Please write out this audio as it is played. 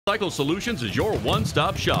Cycle Solutions is your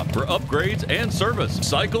one-stop shop for upgrades and service.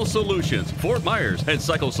 Cycle Solutions, Fort Myers, and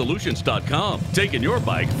CycleSolutions.com. Taking your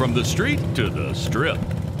bike from the street to the strip.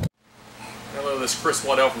 Hello, this is Chris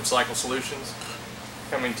Waddell from Cycle Solutions,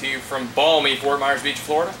 coming to you from balmy Fort Myers Beach,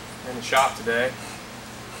 Florida. We're in the shop today.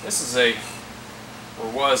 This is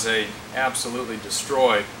was a absolutely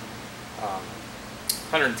destroyed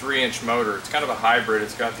 103-inch motor. It's kind of a hybrid.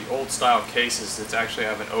 It's got the old style cases that actually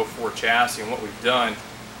have an 04 chassis, and what we've done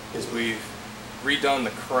is we've redone the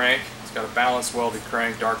crank. It's got a balanced welded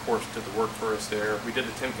crank. Dark Horse did the work for us there. We did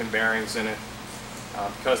the Timken bearings in it.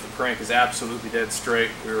 Because the crank is absolutely dead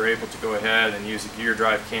straight, we were able to go ahead and use a gear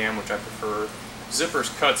drive cam, which I prefer.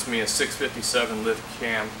 Zippers cuts me a 657 lift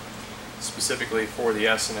cam specifically for the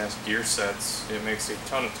S&S gear sets. It makes a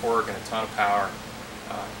ton of torque and a ton of power.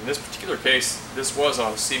 In this particular case, this was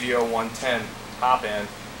on a CVO 110 top end.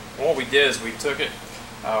 And what we did is we took it,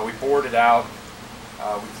 we bored it out,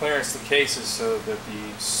 we clearanced the cases so that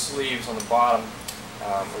the sleeves on the bottom,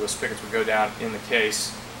 where the spigots would go down in the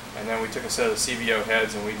case, and then we took a set of the CVO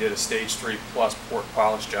heads and we did a stage 3 plus port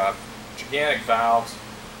polish job. Gigantic valves,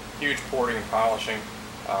 huge porting and polishing.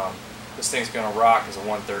 This thing's going to rock as a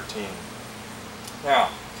 113. Now,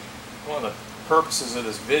 one of the purposes of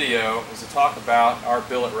this video is to talk about our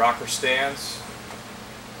billet rocker stands,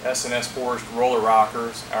 S&S forged roller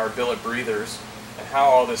rockers, our billet breathers, and how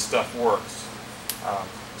all this stuff works.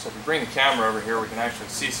 So if we bring the camera over here, we can actually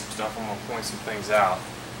see some stuff. I'm going to point some things out.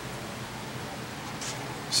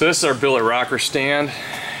 So this is our billet rocker stand.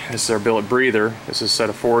 This is our billet breather. This is a set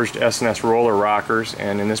of forged S&S roller rockers,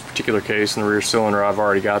 and in this particular case, in the rear cylinder, I've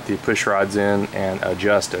already got the push rods in and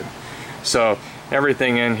adjusted. So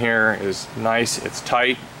everything in here is nice, it's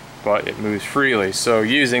tight, but it moves freely. So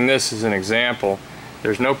using this as an example,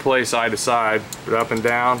 there's no play side to side, but up and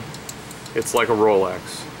down, it's like a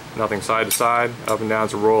Rolex. Nothing side to side, up and down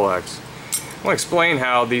is a Rolex. I want to explain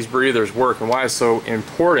how these breathers work and why it's so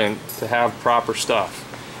important to have proper stuff.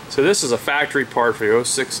 So this is a factory part for the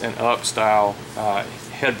 06 and up style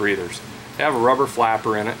head breathers. They have a rubber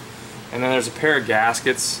flapper in it, and then there's a pair of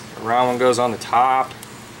gaskets. A round one goes on the top.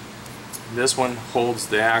 This one holds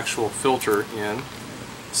the actual filter in,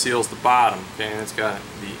 seals the bottom, okay, and it's got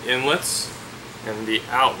the inlets and the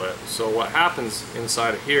outlet. So what happens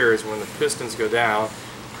inside of here is when the pistons go down,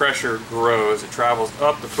 pressure grows, it travels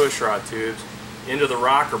up the pushrod tubes into the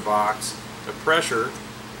rocker box. The pressure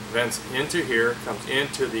vents into here, comes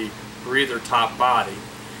into the breather top body,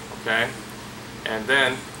 okay, and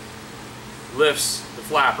then lifts the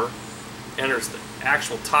flapper, enters the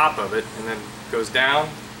actual top of it, and then goes down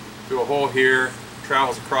through a hole here,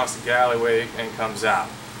 travels across the galleyway, and comes out.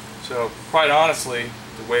 So quite honestly,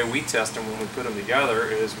 the way we test them when we put them together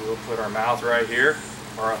is we'll put our mouth right here,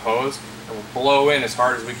 or a hose, and we'll blow in as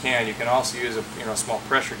hard as we can. You can also use a small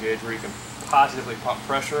pressure gauge where you can positively pump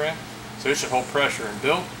pressure in. So it should hold pressure in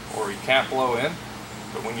built, or you can't blow in.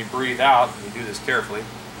 But when you breathe out, and you do this carefully,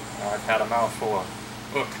 I've had a mouthful of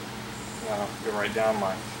hook, go right down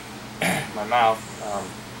my my mouth.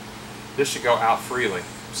 This should go out freely.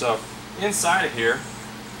 So inside of here,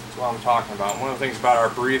 that's what I'm talking about. One of the things about our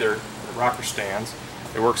breather, the rocker stands,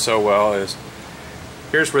 they work so well is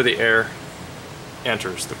here's where the air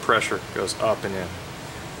enters, the pressure goes up and in,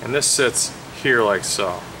 and this sits here like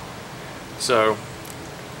so. So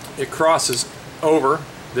it crosses over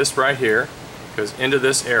this right here, goes into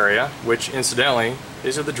this area, which incidentally,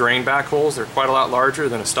 these are the drain back holes. They're quite a lot larger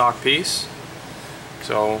than a stock piece.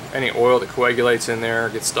 So any oil that coagulates in there,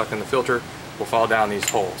 gets stuck in the filter, will fall down these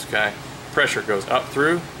holes, okay? Pressure goes up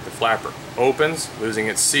through, the flapper opens, losing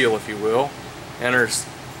its seal if you will, enters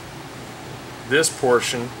this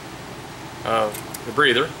portion of the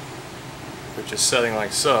breather, which is setting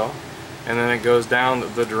like so, and then it goes down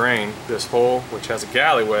the drain, this hole, which has a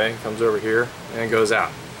galleyway, comes over here and goes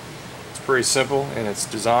out. It's pretty simple in its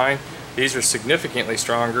design. These are significantly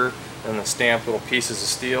stronger than the stamped little pieces of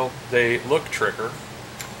steel. They look tricker.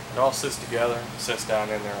 It all sits together, sits down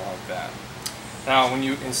in there like that. Now when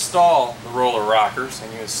you install the roller rockers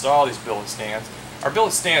and you install these billet stands, our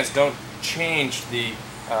billet stands don't change the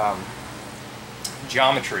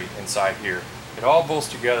geometry inside here. It all bolts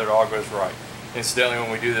together, it all goes right. Incidentally, when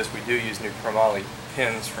we do this, we do use new chromoly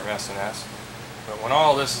pins from S&S. But when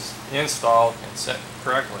all this is installed and set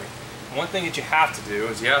correctly, one thing that you have to do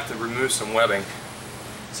is you have to remove some webbing.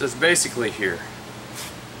 So it's basically here.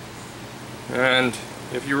 And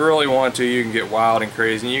if you really want to, you can get wild and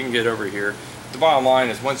crazy, and you can get over here. The bottom line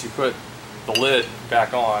is once you put the lid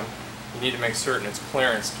back on, you need to make certain it's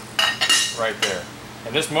clearanced right there.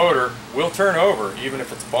 And this motor will turn over even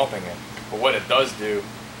if it's bumping it. But what it does do,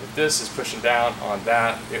 if this is pushing down on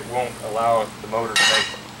that, it won't allow the motor to make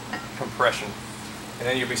compression. And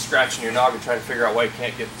then you'll be scratching your noggin trying to figure out why you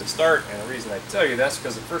can't get it to start. And the reason I tell you that's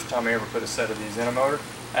because the first time I ever put a set of these in a motor,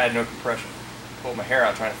 I had no compression. Pulled my hair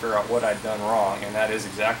out trying to figure out what I'd done wrong, and that is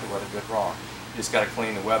exactly what I did wrong. You just got to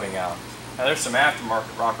clean the webbing out. Now there's some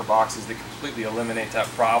aftermarket rocker boxes that completely eliminate that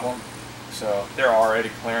problem. So they're already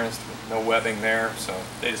clearanced with no webbing there, so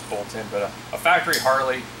they just bolt in. But a factory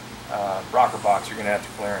Harley rocker box, you're going to have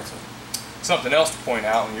to clearance it. Something else to point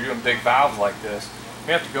out, when you're doing big valves like this,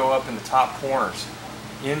 you have to go up in the top corners.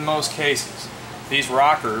 In most cases, these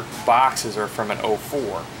rocker boxes are from an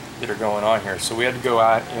 04 that are going on here. So we had to go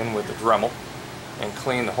out in with the Dremel and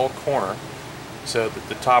clean the whole corner so that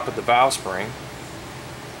the top of the valve spring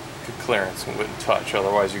could clearance and wouldn't touch.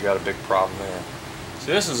 Otherwise, you got a big problem there.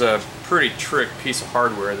 So this is a pretty trick piece of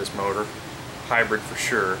hardware, this motor. Hybrid for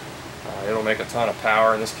sure. It'll make a ton of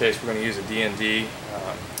power. In this case, we're going to use a D&D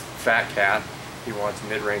Fat Cat. He wants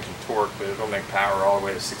mid-range and torque, but it'll make power all the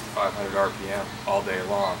way to 6,500 RPM all day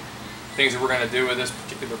long. Things that we're going to do with this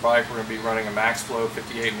particular bike, we're going to be running a max flow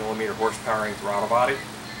 58mm horsepower throttle body,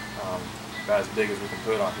 about as big as we can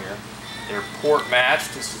put on here. They're port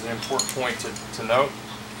matched. This is an important point to note.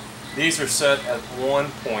 These are set at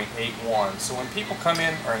 1.81, so when people come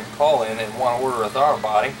in or call in and want to order a throttle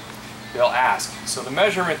body, they'll ask. So the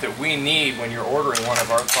measurement that we need when you're ordering one of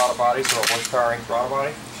our throttle bodies, or a horsepower throttle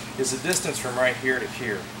body, is the distance from right here to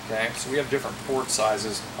here. Okay, so we have different port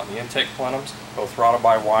sizes on the intake plenums, both throttle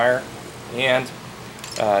by wire and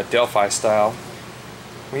Delphi style.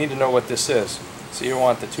 We need to know what this is. So you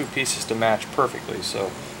want the two pieces to match perfectly.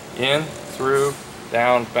 So in, through,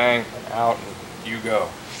 down, bang, and out, and you go.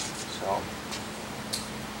 So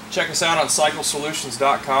check us out on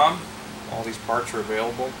cyclesolutions.com. All these parts are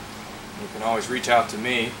available. You can always reach out to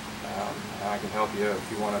me, and I can help you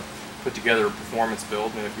if you want to put together a performance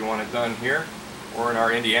build, and if you want it done here or in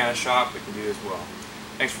our Indiana shop, we can do as well.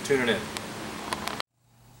 Thanks for tuning in.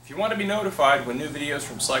 If you want to be notified when new videos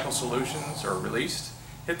from Cycle Solutions are released,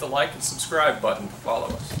 hit the like and subscribe button to follow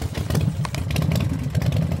us.